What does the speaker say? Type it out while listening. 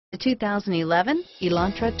The 2011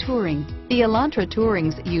 Elantra Touring. The Elantra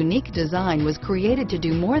Touring's unique design was created to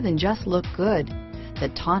do more than just look good.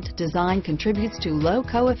 The taunt design contributes to low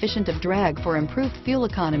coefficient of drag for improved fuel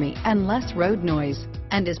economy and less road noise,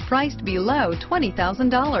 and is priced below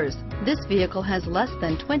 $20,000. This vehicle has less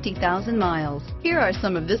than 20,000 miles. Here are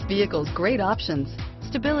some of this vehicle's great options: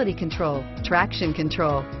 stability control, traction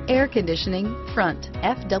control, air conditioning, front,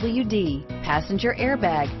 FWD, passenger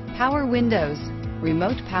airbag, power windows,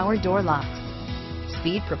 remote power door locks,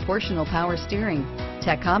 speed proportional power steering,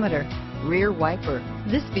 tachometer, rear wiper.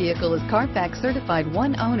 This vehicle is Carfax certified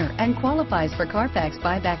one owner and qualifies for Carfax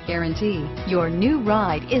buyback guarantee. Your new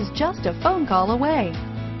ride is just a phone call away.